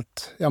känna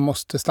att jag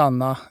måste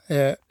stanna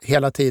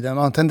hela tiden.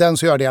 Man har en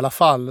tendens att göra det i alla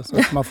fall, så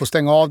att man får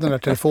stänga av den där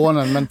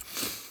telefonen. Men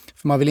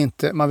för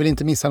man vill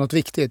inte missa något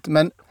viktigt.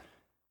 Men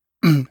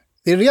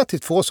det är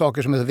relativt få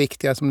saker som är så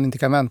viktiga som man inte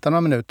kan vänta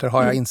några minuter,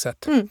 har jag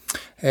insett.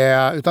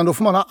 Utan då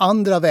får man ha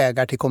andra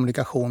vägar till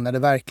kommunikation när det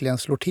verkligen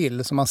slår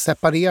till. Så man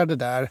separerar det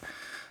där.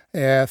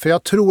 För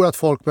jag tror att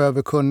folk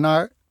behöver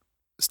kunna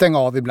stänga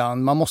av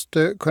ibland. Man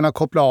måste kunna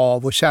koppla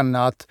av och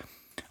känna att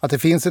det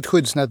finns ett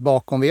skyddsnät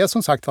bakom. Vi är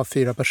som sagt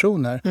 4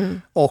 personer.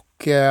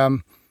 Och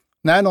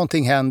när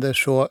någonting händer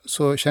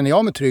så känner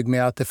jag mig trygg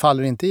med att det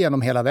faller inte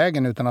igenom hela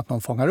vägen utan att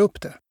någon fångar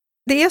upp det.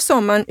 Det är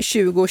sommaren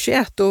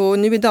 2021 och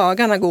nu i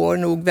dagarna går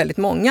nog väldigt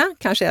många,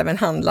 kanske även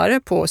handlare,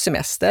 på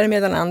semester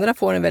medan andra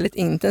får en väldigt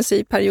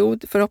intensiv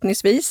period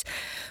förhoppningsvis.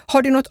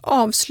 Har du något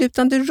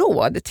avslutande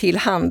råd till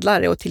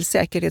handlare och till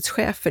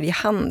säkerhetschefer i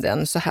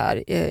handeln så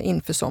här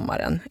inför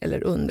sommaren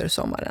eller under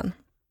sommaren?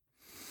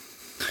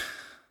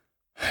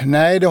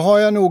 Nej, det har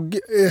jag nog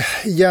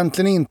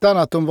egentligen inte,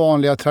 annat de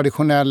vanliga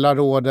traditionella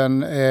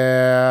råden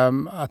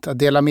att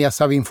dela med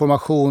sig av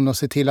information och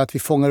se till att vi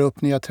fångar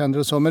upp nya trender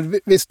och så. Men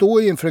vi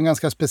står ju inför en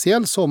ganska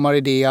speciell sommar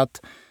i det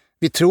att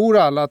vi tror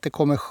alla att det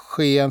kommer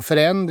ske en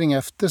förändring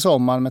efter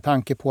sommaren med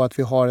tanke på att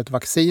vi har ett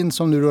vaccin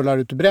som nu rullar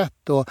ut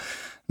brett och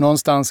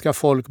någonstans ska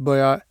folk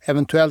börja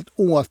eventuellt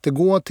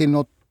återgå till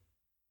något,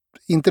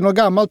 inte något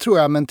gammalt tror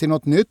jag, men till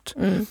något nytt.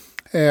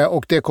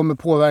 Och det kommer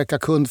påverka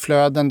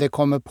kundflöden, det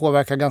kommer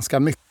påverka ganska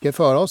mycket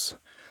för oss.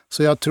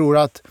 Så jag tror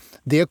att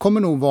det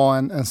kommer nog vara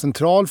en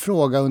central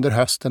fråga under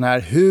hösten här.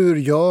 Hur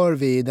gör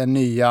vi den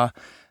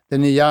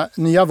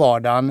nya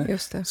vardagen?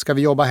 Just det. Ska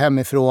vi jobba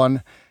hemifrån?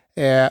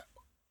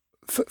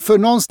 För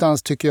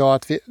någonstans tycker jag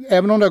att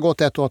även om det har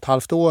gått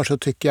 1,5 år så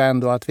tycker jag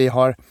ändå att vi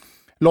har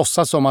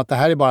låtsats som att det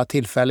här är bara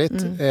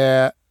tillfälligt.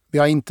 Vi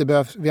har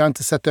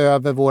inte sett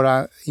över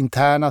våra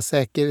interna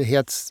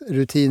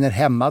säkerhetsrutiner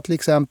hemma till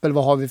exempel.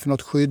 Vad har vi för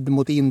något skydd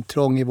mot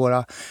intrång i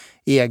våra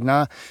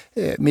egna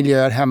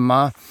miljöer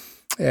hemma?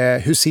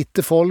 Hur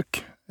sitter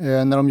folk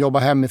när de jobbar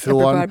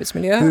hemifrån?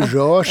 Hur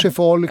rör sig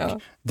folk?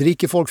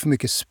 Dricker folk för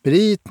mycket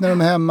sprit när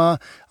de är hemma?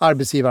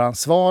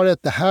 Arbetsgivaransvaret.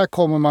 Det här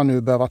kommer man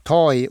nu behöva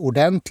ta i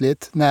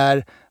ordentligt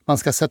när man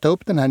ska sätta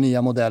upp den här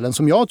nya modellen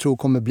som jag tror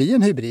kommer bli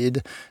en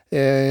hybrid.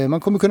 Man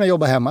kommer kunna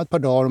jobba hemma ett par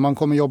dagar och man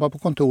kommer jobba på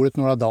kontoret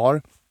några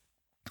dagar.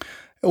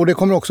 Och det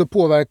kommer också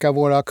påverka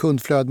våra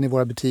kundflöden i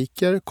våra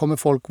butiker. Kommer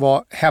folk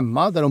vara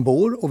hemma där de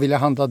bor och vilja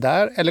handla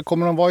där? Eller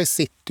kommer de vara i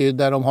city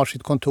där de har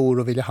sitt kontor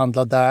och vilja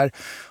handla där?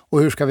 Och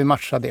hur ska vi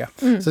matcha det?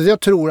 Så jag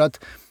tror att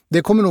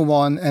det kommer nog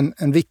vara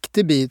en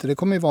viktig bit och det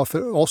kommer ju vara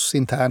för oss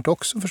internt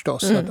också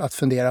förstås att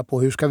fundera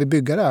på hur ska vi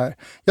bygga det här.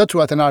 Jag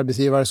tror att en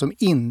arbetsgivare som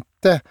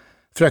inte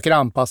försöker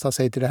anpassa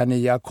sig till det här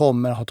nya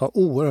kommer att ha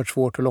oerhört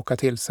svårt att locka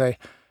till sig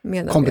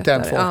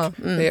kompetent folk.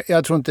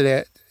 Jag tror inte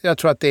det. Jag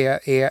tror att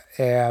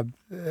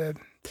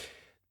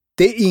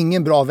det är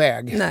ingen bra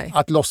väg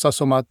att låtsas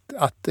som att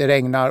det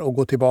regnar och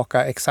gå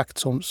tillbaka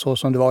exakt så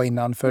som det var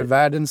innan. För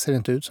världen ser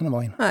inte ut som det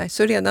var innan. Nej,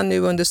 så redan nu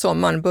under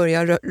sommaren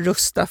börja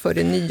rusta för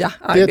det nya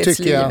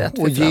arbetslivet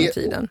för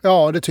framtiden.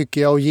 Ja, det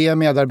tycker jag. Och ge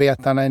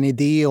medarbetarna en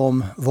idé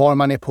om var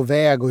man är på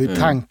väg och hur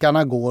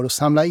tankarna går. Och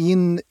samla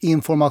in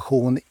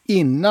information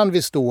innan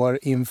vi står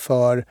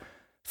inför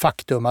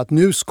faktum att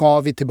nu ska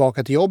vi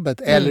tillbaka till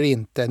jobbet eller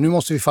inte. Nu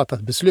måste vi fatta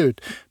ett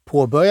beslut.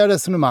 Påbörja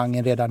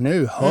resonemangen redan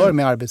nu. Hör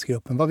med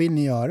arbetsgruppen. Vad vill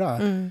ni göra?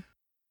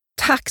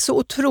 Tack så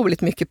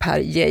otroligt mycket Per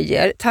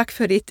Geijer. Tack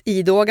för ditt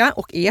idoga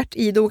och ert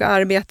idoga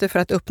arbete för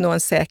att uppnå en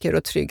säker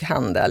och trygg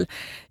handel.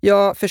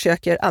 Jag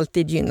försöker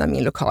alltid gynna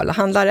min lokala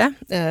handlare,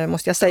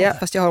 måste jag säga.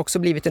 Fast jag har också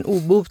blivit en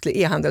obotlig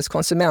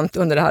e-handelskonsument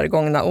under det här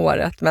gångna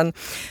året. Men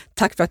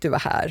tack för att du var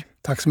här.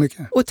 Tack så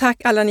mycket. Och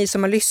tack alla ni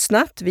som har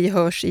lyssnat. Vi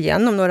hörs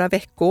igen om några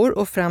veckor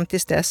och fram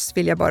tills dess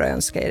vill jag bara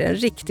önska er en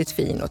riktigt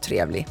fin och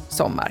trevlig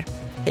sommar.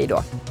 Hej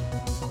då!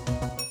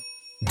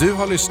 Du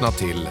har lyssnat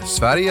till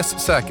Sveriges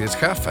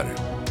säkerhetschefer.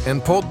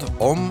 En podd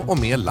om och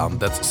med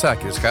landets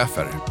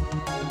säkerhetschefer.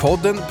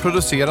 Podden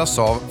produceras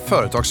av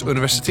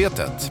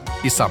Företagsuniversitetet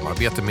i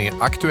samarbete med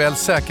Aktuell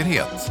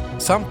Säkerhet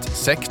samt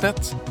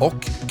Secnet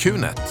och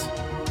Qnet.